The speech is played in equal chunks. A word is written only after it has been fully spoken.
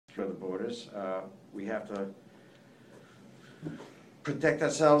borders. We have to protect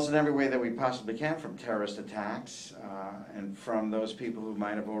ourselves in every way that we possibly can from terrorist attacks and from those people who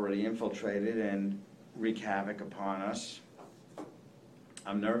might have already infiltrated and wreak havoc upon us.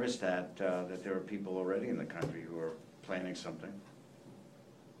 I'm nervous that there are people already in the country who are planning something.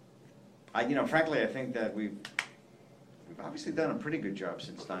 Frankly, I think that we've obviously done a pretty good job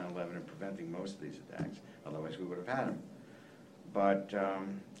since 9/11 in preventing most of these attacks. Otherwise, we would have had them. But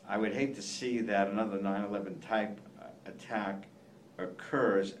I would hate to see that another 9/11 type attack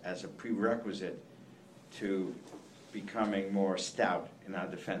occurs as a prerequisite to becoming more stout in our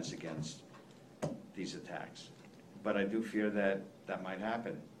defense against these attacks. But I do fear that that might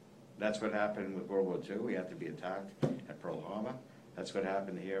happen. That's what happened with World War II. We had to be attacked at Pearl Harbor. That's what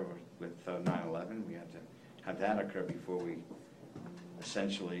happened here with 9/11. We had to have that occur before we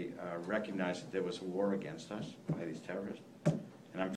essentially recognized that there was a war against us by these terrorists.